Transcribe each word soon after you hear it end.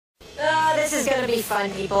is going to be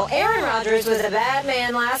fun, people. Aaron Rodgers was a bad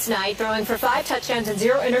man last night, throwing for 5 touchdowns and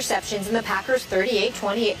 0 interceptions in the Packers'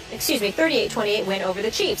 38-28 win over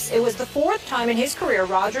the Chiefs. It was the 4th time in his career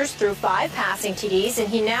Rodgers threw 5 passing TDs, and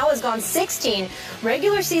he now has gone 16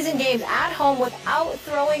 regular season games at home without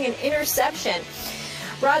throwing an interception.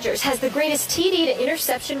 Rodgers has the greatest TD to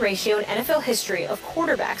interception ratio in NFL history of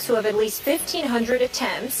quarterbacks who have at least 1,500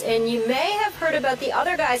 attempts. And you may have heard about the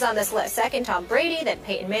other guys on this list. 2nd, Tom Brady, then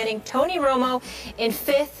Peyton Manning, Tony Romo, and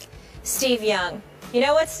 5th, Steve Young. You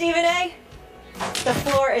know what, Stephen A? The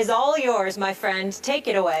floor is all yours, my friend. Take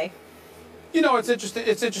it away. You know, it's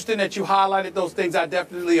interesting that you highlighted those things. I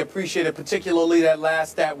definitely appreciate it, particularly that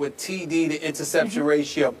last stat with TD to interception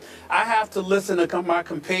ratio. I have to listen to my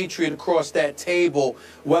compatriot across that table,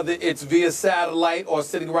 whether it's via satellite or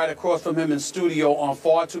sitting right across from him in studio on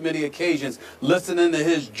far too many occasions, listening to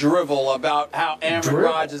his drivel about how Aaron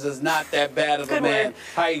Rodgers is not that bad of a man,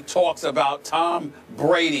 how he talks about Tom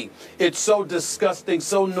Brady. It's so disgusting,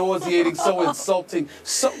 so nauseating, so insulting,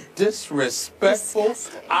 so disrespectful.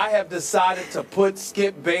 I have decided to put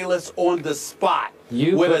Skip Bayless on the spot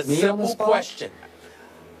with a simple question.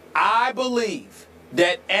 I believe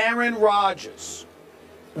that Aaron Rodgers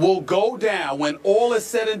will go down, when all is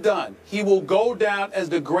said and done, he will go down as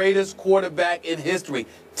the greatest quarterback in history.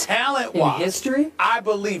 Talent-wise. In history? I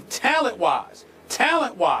believe talent-wise.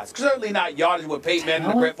 Talent-wise. Certainly not yardage with Peyton Manning,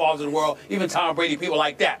 the great fathers of the world, even Tom Brady, people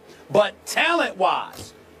like that. But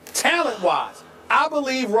talent-wise, I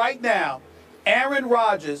believe right now Aaron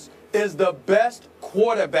Rodgers is the best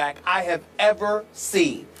quarterback I have ever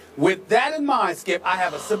seen. With that in mind, Skip, I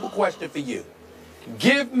have a simple question for you.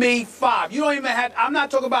 Give me 5. You don't even have, I'm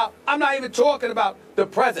not even talking about the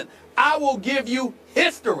present. I will give you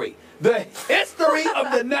history. The history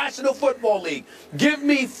of the National Football League. Give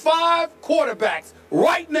me 5 quarterbacks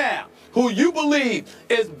right now who you believe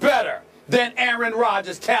is better than Aaron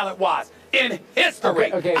Rodgers talent-wise in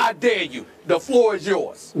history. Okay. I dare you. The floor is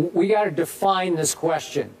yours. We got to define this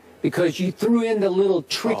question, because you threw in the little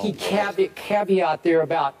tricky caveat there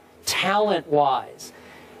about talent-wise.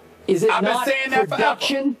 Is it not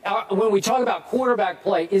production? When we talk about quarterback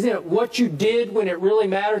play, isn't it what you did when it really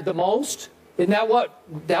mattered the most? Isn't that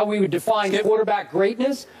how we would define quarterback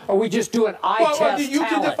greatness? Or are we just doing eye test talent?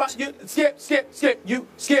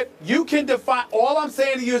 Skip, you can define, all I'm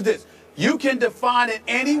saying to you is this. You can define it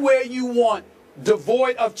anywhere you want,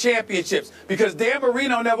 devoid of championships, because Dan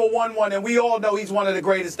Marino never won one, and we all know he's one of the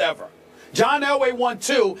greatest ever. John Elway won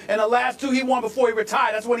 2, and the last 2 he won before he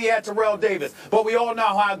retired. That's when he had Terrell Davis. But we all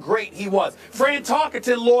know how great he was. Fran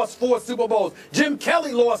Tarkenton lost 4 Super Bowls. Jim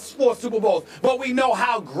Kelly lost 4 Super Bowls. But we know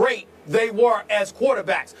how great they were as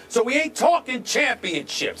quarterbacks. So we ain't talking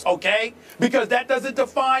championships, okay? Because that doesn't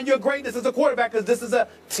define your greatness as a quarterback, because this is a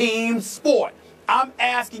team sport. I'm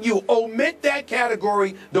asking you, omit that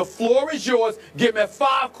category. The floor is yours. Give me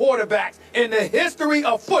 5 quarterbacks in the history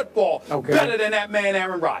of football better than that man,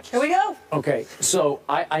 Aaron Rodgers. Here we go. Okay, so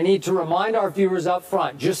I need to remind our viewers up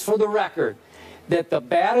front, just for the record, that the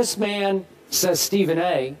baddest man, says Stephen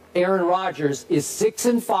A., Aaron Rodgers, is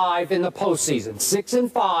 6-5 in the postseason.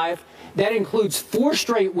 6-5. That includes 4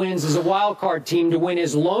 straight wins as a wild card team to win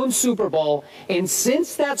his lone Super Bowl. And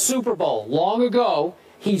since that Super Bowl, long ago,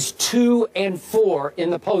 he's 2-4 in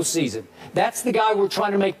the postseason. That's the guy we're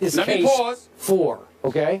trying to make this case for,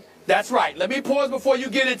 okay? That's right. Let me pause before you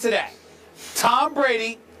get into that. Tom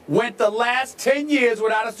Brady went the last 10 years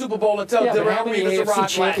without a Super Bowl until how many AFC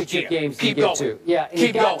championship games did he get to? Yeah, and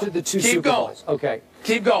he got to the 2 Super Bowls. Okay.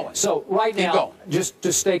 Keep going. So right now, just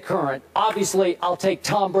to stay current, obviously I'll take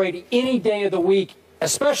Tom Brady any day of the week,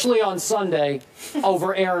 especially on Sunday,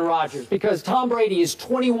 over Aaron Rodgers, because Tom Brady is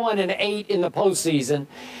 21-8 in the postseason,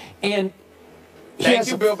 and he has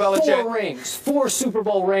 4 rings, 4 Super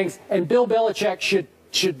Bowl rings, and Bill Belichick should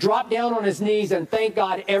drop down on his knees and thank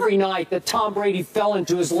God every night that Tom Brady fell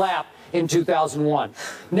into his lap in 2001.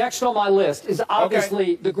 Next on my list is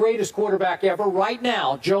obviously the greatest quarterback ever right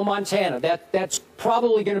now, Joe Montana. That's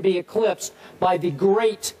probably going to be eclipsed by the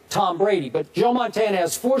great Tom Brady. But Joe Montana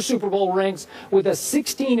has 4 Super Bowl rings with a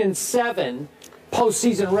 16-7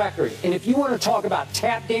 postseason record. And if you want to talk about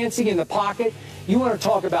tap dancing in the pocket, you want to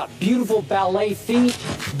talk about beautiful ballet feet,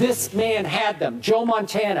 this man had them, Joe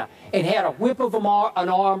Montana, and had a whip of an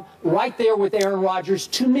arm right there with Aaron Rodgers,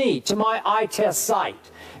 to me, to my eye test sight.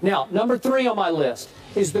 Now, number 3 on my list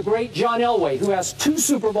is the great John Elway, who has 2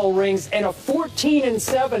 Super Bowl rings and a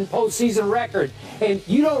 14-7 postseason record. And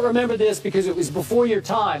you don't remember this because it was before your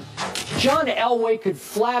time. John Elway could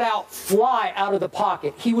flat out fly out of the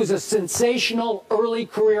pocket. He was a sensational early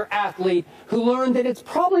career athlete who learned that it's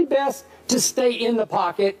probably best to stay in the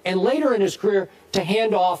pocket, and later in his career to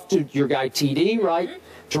hand off to your guy TD, right?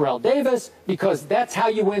 Terrell Davis, because that's how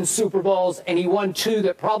you win Super Bowls, and he won 2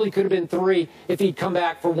 that probably could have been 3 if he'd come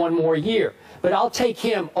back for 1 more year. But I'll take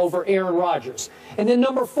him over Aaron Rodgers. And then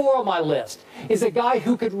number 4 on my list is a guy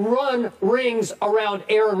who could run rings around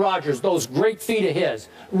Aaron Rodgers, those great feet of his.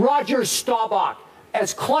 Roger Staubach.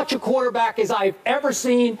 As clutch a quarterback as I've ever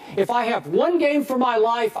seen. If I have one game for my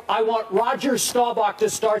life, I want Roger Staubach to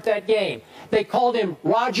start that game. They called him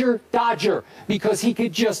Roger Dodger because he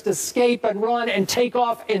could just escape and run and take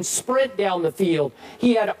off and sprint down the field.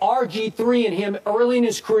 He had RG3 in him early in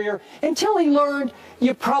his career until he learned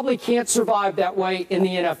you probably can't survive that way in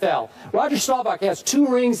the NFL. Roger Staubach has 2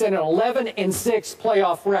 rings and an 11-6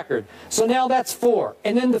 playoff record. So now that's 4.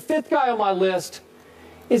 And then the 5th guy on my list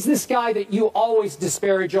is this guy that you always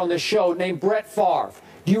disparage on this show named Brett Favre.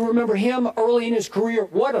 Do you remember him early in his career?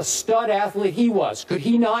 What a stud athlete he was. Could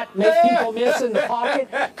he not make people miss in the pocket?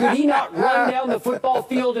 Could he not run down the football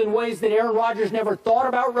field in ways that Aaron Rodgers never thought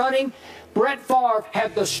about running? Brett Favre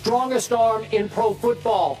had the strongest arm in pro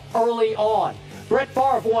football early on. Brett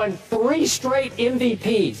Favre won 3 straight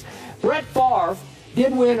MVPs. Brett Favre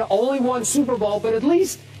did win only 1 Super Bowl, but at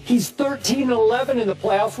least he's 13-11 in the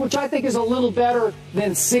playoffs, which I think is a little better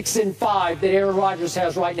than 6-5 that Aaron Rodgers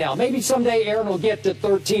has right now. Maybe someday Aaron will get to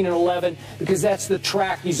 13-11 because that's the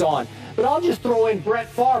track he's on. But I'll just throw in Brett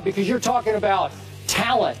Favre because you're talking about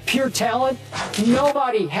talent, pure talent.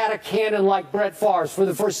 Nobody had a cannon like Brett Favre's for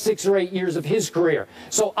the first 6 or 8 years of his career.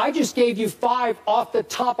 So I just gave you 5 off the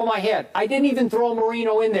top of my head. I didn't even throw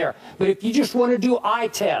Marino in there. But if you just want to do eye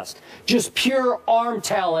test, just pure arm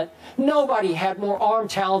talent, nobody had more arm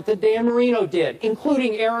talent than Dan Marino did,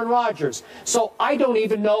 including Aaron Rodgers. So I don't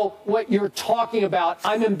even know what you're talking about.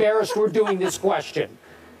 I'm embarrassed we're doing this question.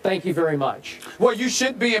 Thank you very much. Well, you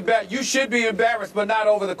should be embarrassed. You should be embarrassed, but not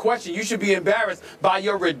over the question. You should be embarrassed by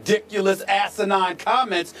your ridiculous, asinine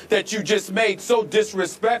comments that you just made, so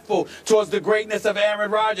disrespectful towards the greatness of Aaron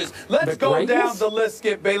Rodgers. Let's go down the list,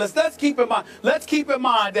 Skip Bayless. Let's keep in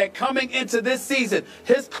mind that coming into this season,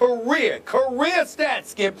 his career stats,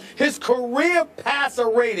 Skip, his career passer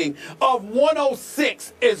rating of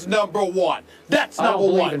 106 is number 1. That's number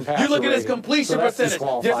 1. You look at his completion percentage.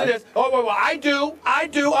 Yes, it is. Oh, well, I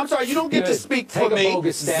do. I'm sorry, you don't get to speak for me.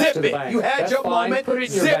 Zip it. You had your moment.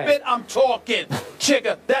 Zip it. I'm talking.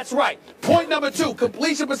 Chicka. That's right. Point number 2,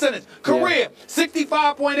 completion percentage. Career,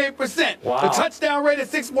 65.8%. Wow. The touchdown rate is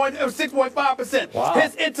 6.5%. Wow.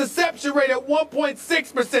 His interception rate at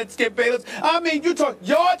 1.6%, Skip Bayless. I mean, you talk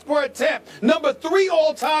yards per attempt. Number 3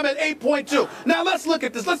 all time at 8.2. Now, let's look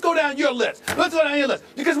at this. Let's go down your list.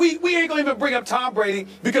 Because we ain't going to even bring up Tom Brady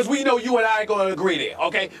because we know you and I ain't going to agree there,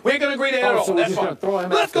 okay? We ain't going to agree there at all. So That's fine.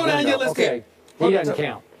 Let's go down your list here. He doesn't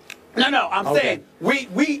count. No, I'm saying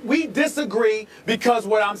we disagree because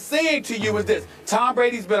what I'm saying to you is this. Tom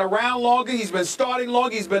Brady's been around longer. He's been starting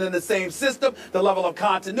longer. He's been in the same system. The level of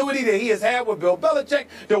continuity that he has had with Bill Belichick,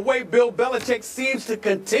 the way Bill Belichick seems to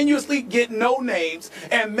continuously get no names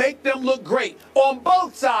and make them look great on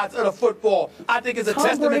both sides of the football, I think is a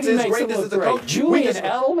testament to his greatness as a coach. Julian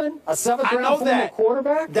Edelman, a 7th-round former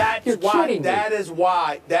quarterback? That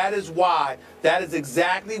is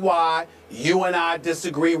exactly why you and I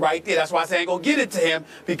disagree right there. That's why I say I ain't going to get it to him,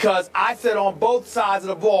 because I said on both sides of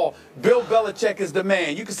the ball, Bill Belichick is the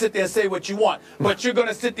man. You can sit there and say what you want, but you're going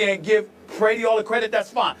to sit there and give Brady all the credit. That's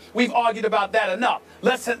fine. We've argued about that enough.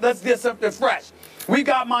 Let's get something fresh. We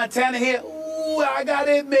got Montana here. Ooh, I got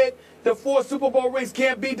to admit, the 4 Super Bowl rings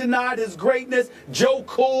can't be denied. His greatness. Joe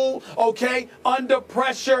Cool, okay, under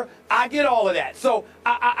pressure. I get all of that. So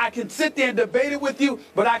I can sit there and debate it with you,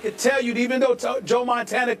 but I can tell you, even though Joe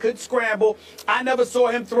Montana could scramble, I never saw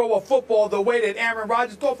him throw a football the way that Aaron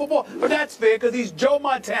Rodgers threw a football. But that's fair because he's Joe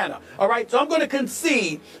Montana. All right, so I'm going to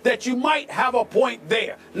concede that you might have a point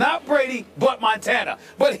there. Not Brady, but Montana.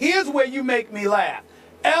 But here's where you make me laugh.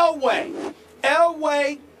 Elway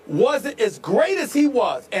wasn't as great as he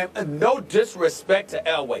was, and no disrespect to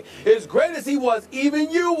Elway, as great as he was, even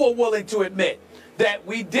you were willing to admit that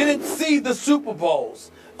we didn't see the Super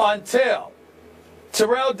Bowls until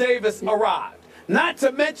Terrell Davis arrived. Not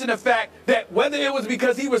to mention the fact that whether it was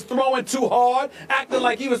because he was throwing too hard, acting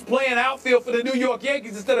like he was playing outfield for the New York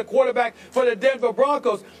Yankees instead of quarterback for the Denver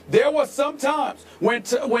Broncos, there were some times when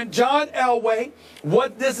John Elway,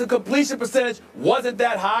 this completion percentage wasn't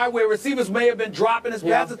that high, where receivers may have been dropping his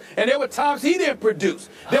passes, and there were times he didn't produce.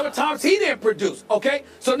 Okay?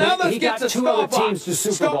 So now let's get to two other teams to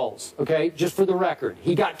Super Bowls, okay? Just for the record.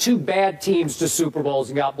 He got 2 bad teams to Super Bowls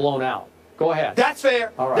and got blown out. Go ahead. That's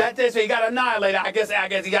fair. All right. That's fair. He got annihilated. I guess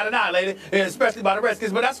he got annihilated, especially by the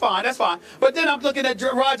Redskins. But that's fine. That's fine. But then I'm looking at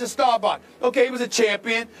Roger Staubach. Okay, he was a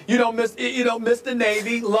champion. Mr.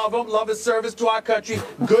 Navy. Love him. Love his service to our country.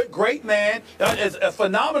 Great man. Is a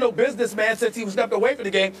phenomenal businessman since he stepped away from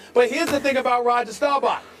the game. But here's the thing about Roger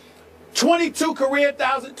Staubach.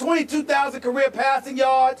 22,000 career passing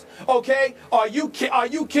yards. Okay, are you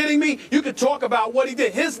kidding me? You could talk about what he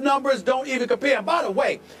did. His numbers don't even compare. And by the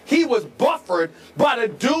way, he was buffered by the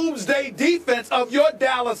doomsday defense of your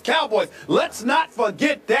Dallas Cowboys. Let's not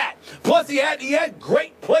forget that. Plus, he had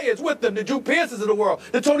great players with them, the Drew Pearsons of the world,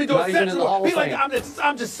 the Tony Dorsett. I'm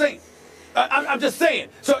just saying. I'm just saying.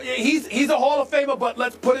 So he's a Hall of Famer, but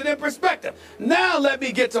let's put it in perspective. Now let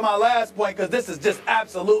me get to my last point, because this is just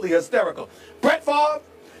absolutely hysterical. Brett Favre?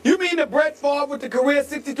 You mean the Brett Favre with the career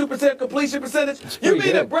 62% completion percentage? You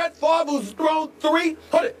mean the Brett Favre who's thrown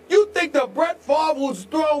you think the Brett Favre who's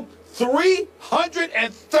thrown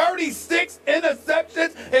 336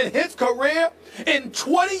 interceptions in his career in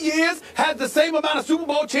 20 years has the same amount of Super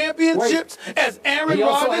Bowl championships as Aaron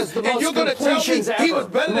Rodgers? And you're going to tell me he was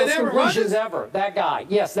better than Aaron Rodgers? Ever. That guy.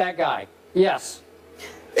 Yes, that guy. Yes.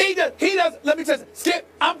 He does. Let me tell you, Skip,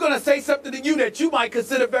 I'm going to say something to you that you might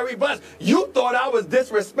consider very blessed. You thought I was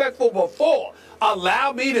disrespectful before.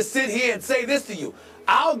 Allow me to sit here and say this to you.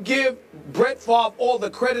 I'll give Brett Favre all the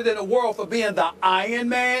credit in the world for being the Iron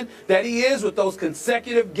Man that he is with those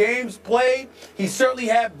consecutive games played. He certainly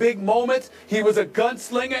had big moments. He was a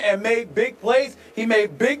gunslinger and made big plays. He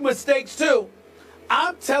made big mistakes too.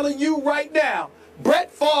 I'm telling you right now,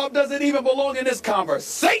 Brett Favre doesn't even belong in this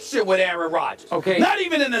conversation with Aaron Rodgers. Okay. Not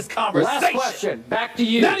even in this conversation. Last question. Back to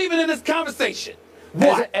you. Not even in this conversation.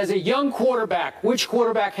 As a young quarterback, which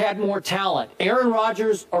quarterback had more talent, Aaron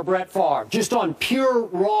Rodgers or Brett Favre? Just on pure,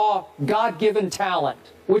 raw, God-given talent,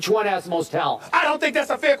 which one has the most talent? I don't think that's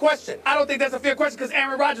a fair question. I don't think that's a fair question, because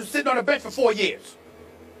Aaron Rodgers was sitting on the bench for 4 years.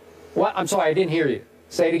 What? I'm sorry, I didn't hear you.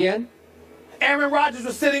 Say it again. Aaron Rodgers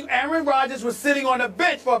was sitting on the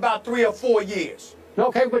bench for about 3 or 4 years.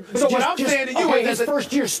 Okay, but so what I'm saying to you is his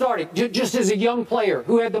first year starting, just as a young player,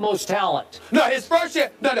 who had the most talent? No, his first year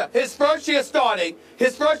starting,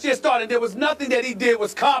 there was nothing that he did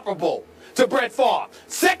was comparable to Brett Favre.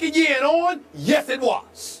 Second year and on, yes, it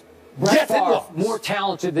was. Brett Favre, more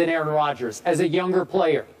talented than Aaron Rodgers as a younger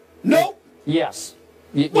player. Nope. Yes.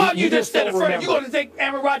 You just said it first. If you're going to take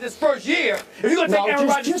Aaron Rodgers' first year, if you're going to take Aaron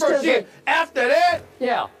Rodgers' first year, after that,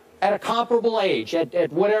 yeah. At a comparable age,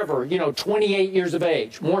 at whatever, 28 years of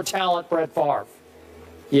age. More talent, Brett Favre.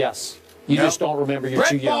 Yes. You just don't remember. You're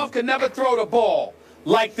too young. Brett Favre could never throw the ball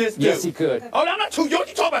like this dude. Yes, he could. Oh, I'm not too young.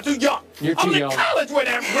 You talking about too young. You're too young. I was in college when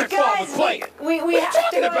Brett Favre was playing. We have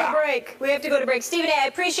to go to break. We have to go to break. Stephen A., I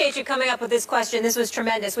appreciate you coming up with this question. This was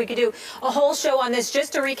tremendous. We could do a whole show on this.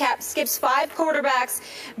 Just to recap, Skip's 5 quarterbacks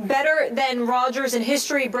better than Rodgers in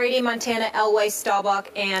history: Brady, Montana, Elway, Staubach,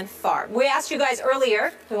 and Favre. We asked you guys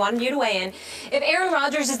earlier, we wanted you to weigh in, if Aaron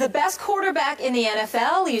Rodgers is the best quarterback in the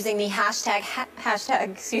NFL, using the hashtag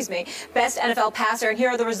best NFL passer. And here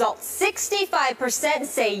are the results. 65%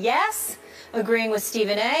 say yes, agreeing with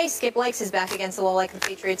Stephen A. Skip Lakes is back against the wall like the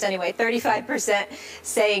Patriots anyway. 35%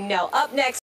 saying no. Up next.